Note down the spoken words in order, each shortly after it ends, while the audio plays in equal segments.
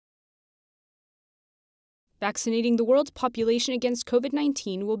Vaccinating the world's population against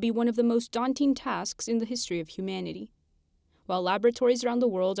COVID-19 will be one of the most daunting tasks in the history of humanity. While laboratories around the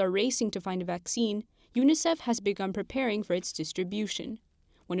world are racing to find a vaccine, UNICEF has begun preparing for its distribution.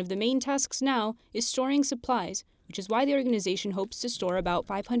 One of the main tasks now is storing supplies, which is why the organization hopes to store about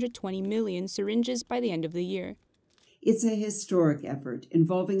 520 million syringes by the end of the year. It's a historic effort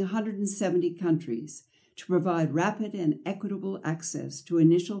involving 170 countries to provide rapid and equitable access to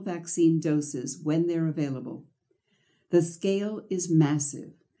initial vaccine doses when they're available. The scale is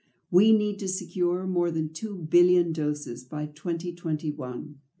massive. We need to secure more than 2 billion doses by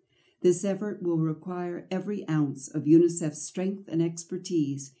 2021. This effort will require every ounce of UNICEF's strength and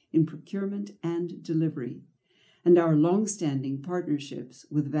expertise in procurement and delivery, and our long-standing partnerships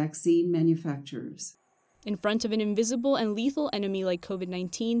with vaccine manufacturers. In front of an invisible and lethal enemy like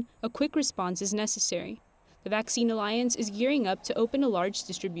COVID-19, a quick response is necessary. The Vaccine Alliance is gearing up to open a large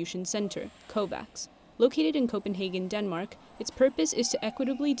distribution center, COVAX. Located in Copenhagen, Denmark, its purpose is to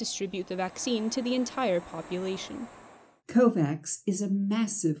equitably distribute the vaccine to the entire population. COVAX is a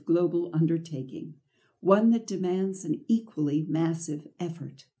massive global undertaking, one that demands an equally massive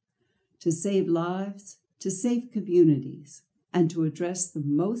effort to save lives, to save communities, and to address the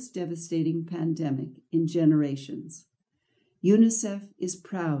most devastating pandemic in generations. UNICEF is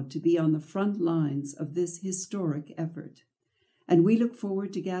proud to be on the front lines of this historic effort, and we look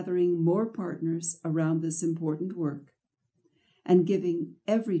forward to gathering more partners around this important work and giving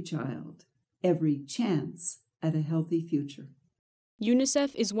every child every chance at a healthy future.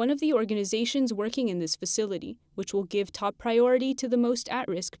 UNICEF is one of the organizations working in this facility, which will give top priority to the most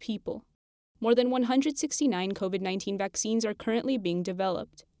at-risk people. More than 169 COVID-19 vaccines are currently being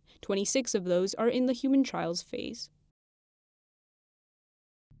developed. 26 of those are in the human trials phase.